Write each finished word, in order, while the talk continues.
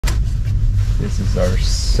This is our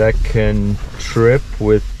second trip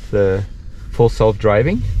with full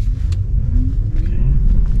self-driving.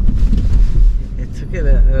 It took it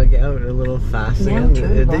out a little fast again.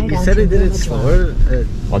 You said it did it slower?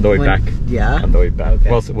 On the way back. Yeah? On the way back.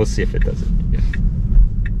 Okay. Well, we'll see if it does it. Yeah.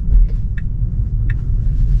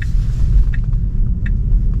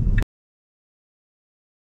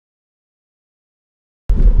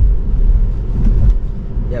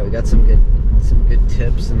 Yeah, we got some good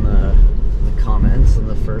tips in the comments in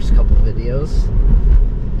the first couple videos,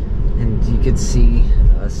 and you could see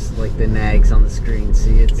us like the nags on the screen.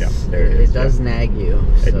 See, it does nag you.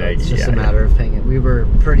 So it's just a matter of paying it. We were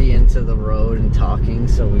pretty into the road and talking,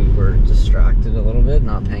 so we were distracted a little bit,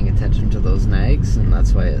 not paying attention to those nags, and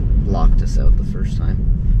that's why it locked us out the first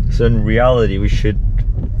time. So in reality, we should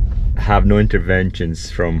have no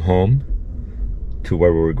interventions from home to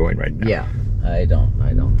where we're going right now. Yeah, I don't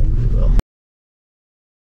think we will.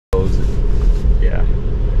 Yeah.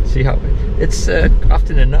 See how it's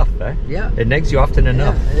often enough, eh? Yeah. It nags you often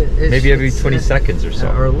enough. Yeah, maybe every 20 seconds or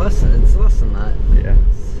so. Or less. It's less than that. Yeah.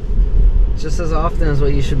 It's just as often as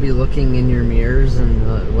what you should be looking in your mirrors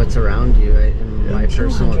and what's around you. In my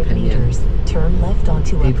personal opinion, turn left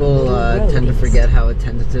onto people tend to forget how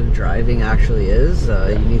attentive driving actually is.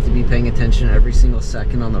 You need to be paying attention every single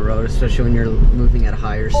second on the road, especially when you're moving at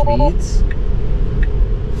higher speeds.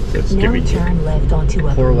 It's now turn left onto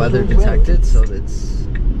poor weather detected, so it's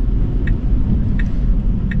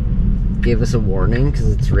gave us a warning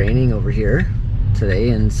because it's raining over here today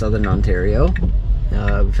in southern Ontario.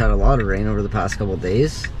 We've had a lot of rain over the past couple of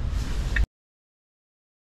days.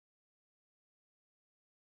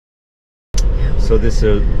 So this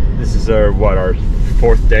is our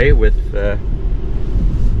fourth day with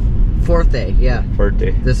fourth day, yeah. Fourth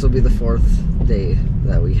day. This will be the fourth day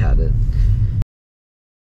that we had it.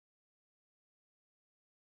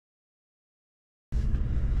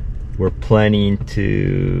 We're planning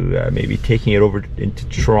to maybe taking it over into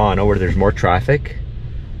Toronto where there's more traffic.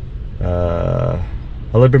 A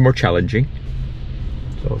little bit more challenging.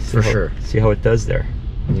 So see how it does there.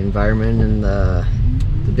 The environment in the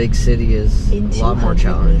big city is a lot more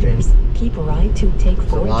challenging. Keep right to take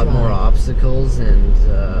There's a lot more obstacles and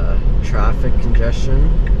traffic congestion.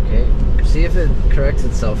 Okay, see if it corrects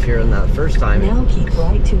itself here in that first time. Now keep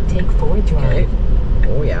right to take forward drive. Okay.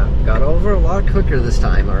 Oh yeah, got over a lot quicker this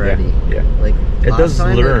time already. Yeah. Like it does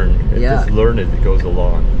learn. It does learn as it goes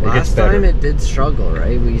along. It gets better. Last time it did struggle,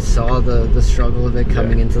 right? We saw the struggle of it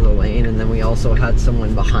coming into the lane, and then we also had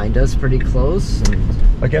someone behind us pretty close.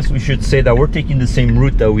 And I guess we should say that we're taking the same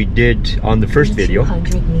route that we did on the first video.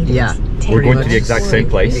 Yeah, we're going to the exact same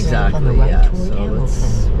place. Exactly. Yeah.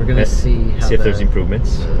 So we're gonna see if there's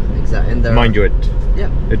improvements. Exactly. And mind you,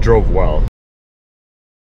 it drove well.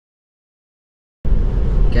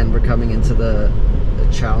 Again, we're coming into the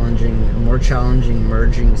more challenging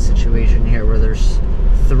merging situation here, where there's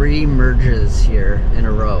 3 merges here in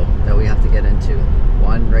a row that we have to get into.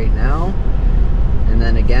 One right now, and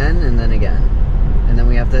then again, and then again. And then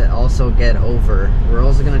we have to also get over. We're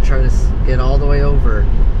also going to try to get all the way over.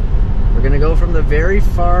 We're going to go from the very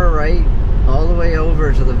far right all the way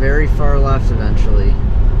over to the very far left eventually.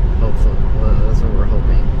 Hopefully. Well, that's what we're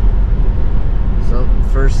hoping. So,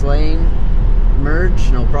 first lane. Merge,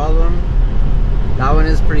 no problem. That one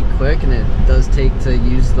is pretty quick, and it does take to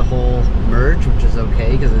use the whole merge, which is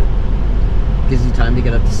okay because it gives you time to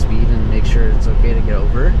get up to speed and make sure it's okay to get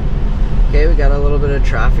over. Okay, we got a little bit of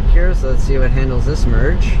traffic here, so let's see how it handles this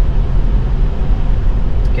merge.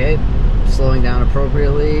 Okay, slowing down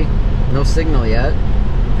appropriately. No signal yet.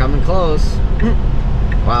 Coming close.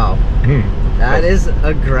 Wow. That is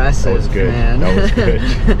aggressive, that was good. Man. That was good.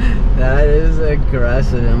 That is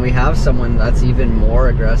aggressive, and we have someone that's even more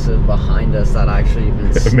aggressive behind us that actually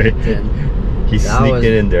even sneaked in. He sneaked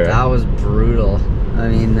in there. That was brutal. I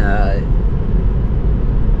mean,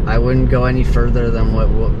 I wouldn't go any further than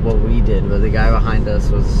what we did, but the guy behind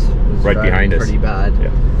us was right behind us. Pretty bad.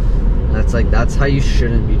 Yeah. That's how you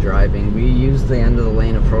shouldn't be driving. We used the end of the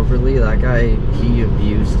lane appropriately. That guy, he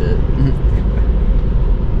abused it.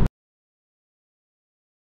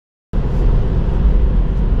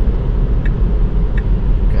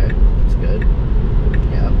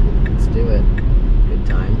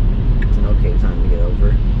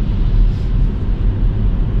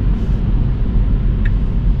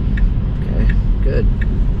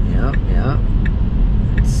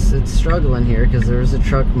 It's struggling here because there was a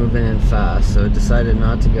truck moving in fast, so it decided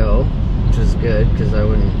not to go, which is good because I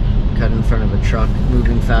wouldn't cut in front of a truck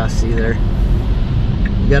moving fast either.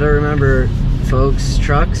 You gotta remember, folks,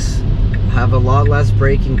 trucks have a lot less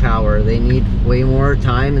braking power. They need way more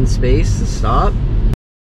time and space to stop.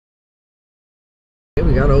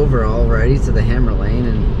 we got over already to the hammer lane,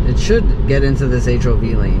 and it should get into this HOV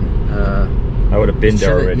lane. I would have been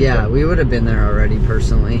there already. Yeah, we would have been there already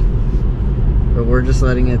personally. But we're just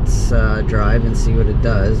letting it drive and see what it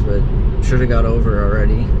does, but should have got over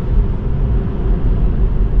already.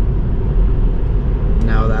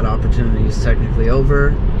 Now that opportunity is technically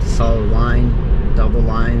over. Solid line, double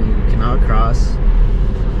line, you cannot cross.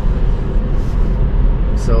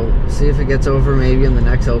 So see if it gets over maybe in the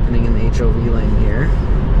next opening in the HOV lane here.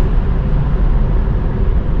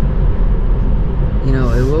 You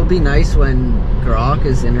know, it will be nice when Grok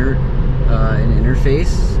is an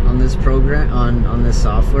interface on this program, on this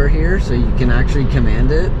software here, so you can actually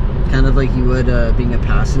command it, kind of like you would being a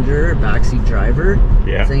passenger, backseat driver.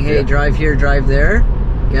 Yeah. Saying, hey, drive here, drive there.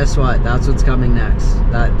 Guess what? That's what's coming next.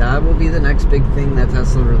 That will be the next big thing that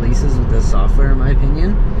Tesla releases with this software, in my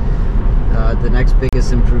opinion. The next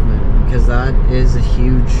biggest improvement, because that is a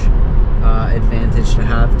huge advantage to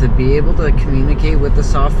have, to be able to communicate with the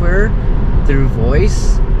software through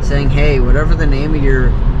voice, saying, hey, whatever the name of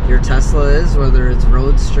your Tesla is, whether it's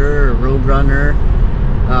Roadster or Roadrunner,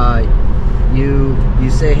 you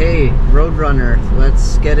say, hey, Roadrunner,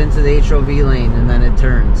 let's get into the HOV lane, and then it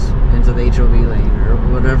turns into the HOV lane, or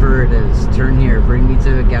whatever it is. Turn here, bring me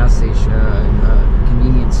to a gas station,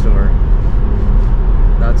 convenience store.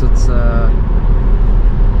 That's what's, in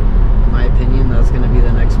my opinion, that's going to be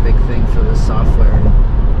the next big thing for this software.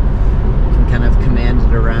 You can kind of command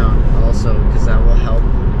it around also, because that will help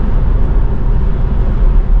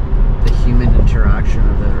the human interaction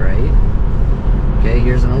of it, right? Okay,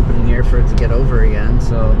 here's an opening here for it to get over again,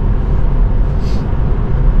 so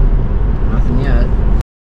nothing yet.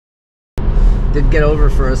 Did get over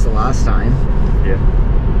for us the last time. Yeah.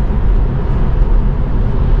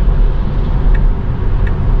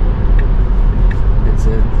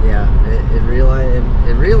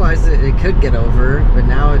 It realized that it could get over, but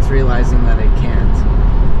now it's realizing that it can't.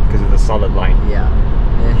 Because of the solid line. Yeah.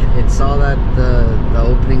 It saw that the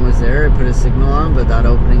opening was there, it put a signal on, but that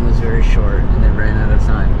opening was very short and it ran out of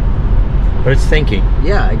time. But it's thinking.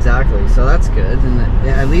 Yeah, exactly. So that's good. And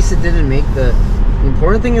at least it didn't make the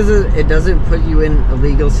important thing is that it doesn't put you in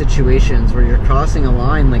illegal situations where you're crossing a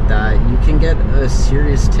line like that. You can get a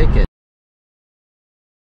serious ticket.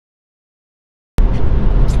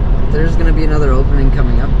 There's going to be another opening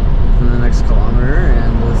coming up in the next kilometer,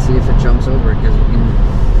 and we'll see if it jumps over, because we can.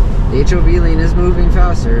 The HOV lane is moving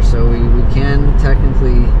faster, so we can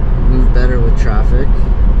technically move better with traffic.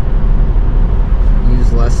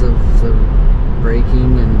 Use less of the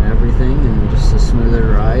braking and everything, and just a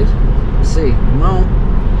smoother ride. We'll see. Come on.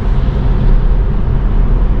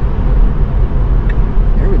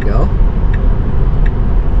 There we go.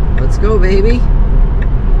 Let's go, baby.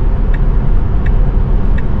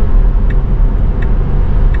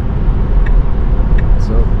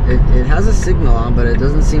 It has a signal on, but it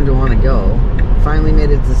doesn't seem to want to go. Finally made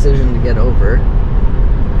its decision to get over.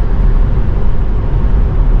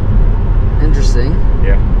 Interesting.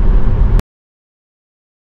 Yeah.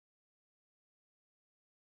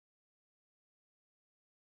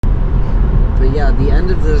 But yeah, the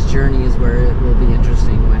end of this journey is where it will be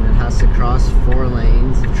interesting, when it has to cross 4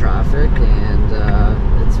 lanes of traffic, and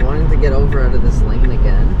it's wanting to get over out of this lane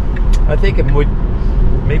again. I think it would.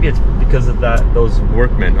 Maybe it's because of those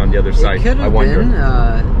workmen on the other side. It could have been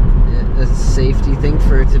a safety thing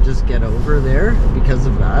for it to just get over there because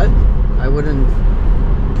of that. I wouldn't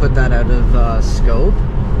put that out of scope.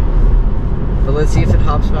 But let's see if it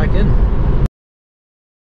hops back in.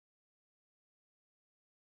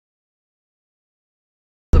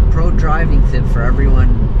 A pro driving tip for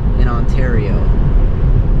everyone in Ontario,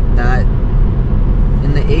 that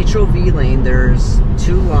in the HOV lane there's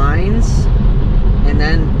 2 lines, and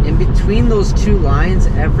then in between those 2 lines,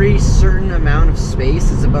 every certain amount of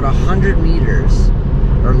space is about 100 meters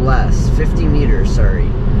or less, 50 meters, sorry.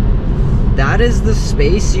 That is the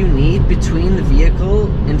space you need between the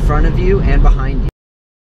vehicle in front of you and behind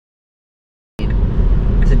you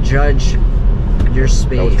to judge your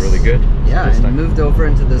space. That was really good. Yeah, and moved over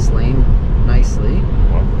into this lane nicely.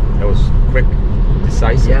 Well, that was quick,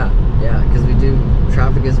 decisive. Yeah, because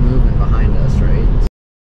traffic is moving behind us, right?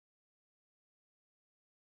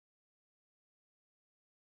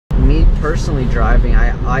 Me personally driving,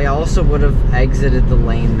 I also would have exited the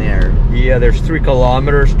lane there. Yeah, there's 3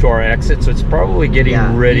 kilometers to our exit, so it's probably getting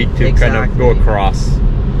ready to kind of go across.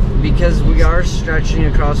 Because we are stretching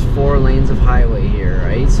across 4 lanes of highway here,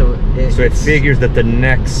 right? So it figures that the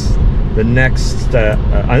next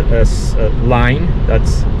line,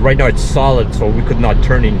 that's right now it's solid, so we could not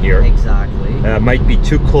turn in here. Exactly. Might be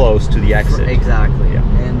too close to the exit. Exactly. Yeah.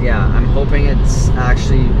 And yeah, I'm hoping it's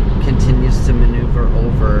actually continues to maneuver over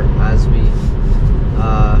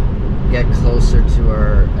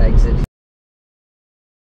exit.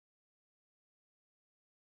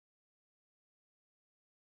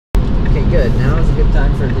 Okay, good. Now is a good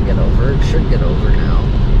time for it to get over. It should get over now.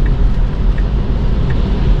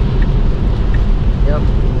 Yep.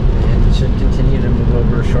 And it should continue to move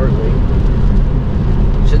over shortly.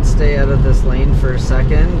 Should stay out of this lane for a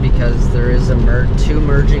second because there is two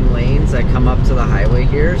merging lanes that come up to the highway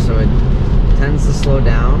here, so it tends to slow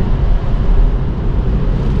down.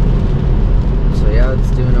 So yeah,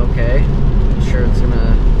 it's doing okay. I'm sure it's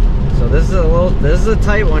gonna. So this is a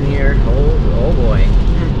tight one here. Oh boy.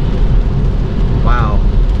 Wow,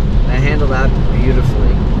 I handled that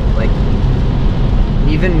beautifully. Like,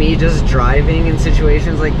 even me just driving in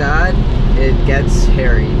situations like that, it gets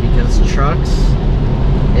hairy because trucks,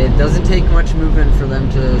 it doesn't take much movement for them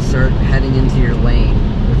to start heading into your lane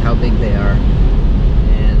with how big they are.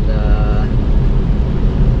 And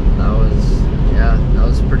that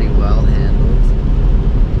was pretty well handled.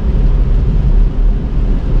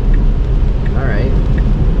 All right,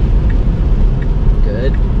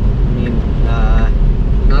 good. I mean,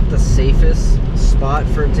 not the safest spot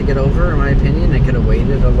for it to get over, in my opinion. I could have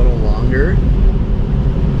waited a little longer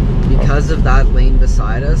because of that lane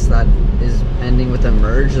beside us that is ending with a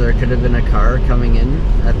merge. There could have been a car coming in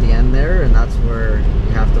at the end there, and that's where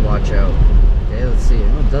you have to watch out. Okay, let's see.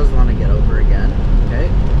 Oh, it does want to get over again. Okay,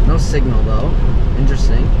 no signal though.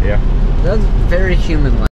 Interesting. Yeah. That's very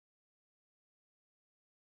human-like.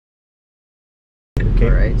 Okay.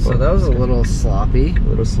 Alright, so that was a little sloppy. A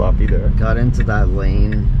little sloppy there. Got into that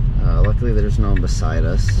lane. Luckily there's no one beside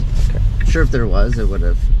us. Okay. I'm sure if there was, it would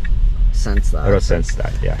have sensed that. I would have sensed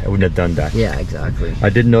that, yeah. I wouldn't have done that. Yeah, exactly. I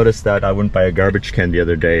did notice that I went by a garbage can the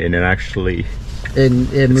other day and it actually It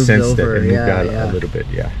moved sensed over. it and moved out Yeah. a little bit,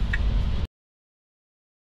 yeah.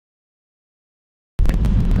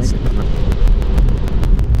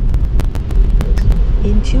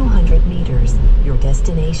 In 200 meters, your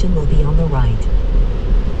destination will be on the right.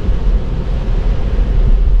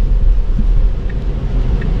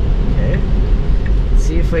 Okay. Let's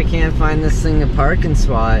see if we can't find this thing a parking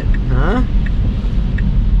spot, huh?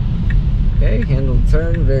 Okay, handled the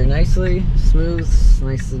turn very nicely, smooth,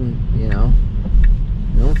 nice and, you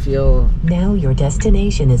don't feel Now your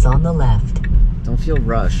destination is on the left.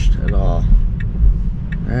 rushed at all.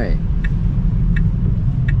 Alright.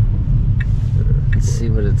 Let's see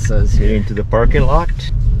what it says Get here. into the parking lot.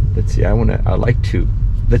 Let's see,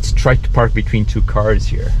 let's try to park between two cars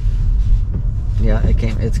here. Yeah,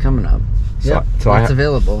 it's coming up. So- Yep, so it's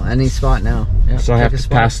available. Any spot now. Yep, So I pick have a to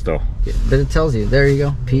spot. pass though. Yeah, but it tells you. There you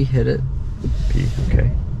go. P, hit it. P,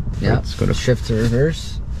 okay. Yeah, It's gonna shift to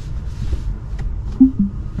reverse.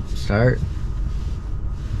 Start.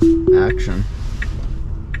 Action.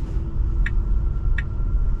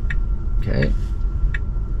 Okay.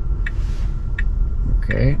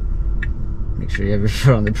 Okay. Make sure you have your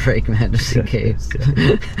foot on the brake, man, just in case.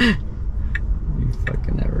 You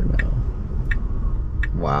fucking never know.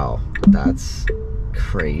 Wow, that's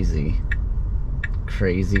crazy.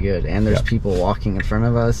 Crazy good. And there's Yeah. people walking in front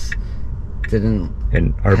of us. Didn't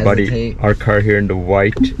And our buddy, hesitate. our car here in the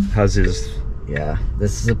white has his. Yeah,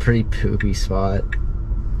 this is a pretty poopy spot.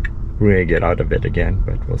 We're gonna get out of it again,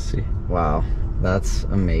 but we'll see. Wow, that's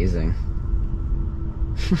amazing.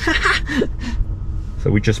 So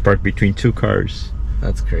we just parked between two cars.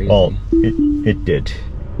 That's crazy. Oh, it did.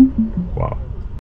 Wow.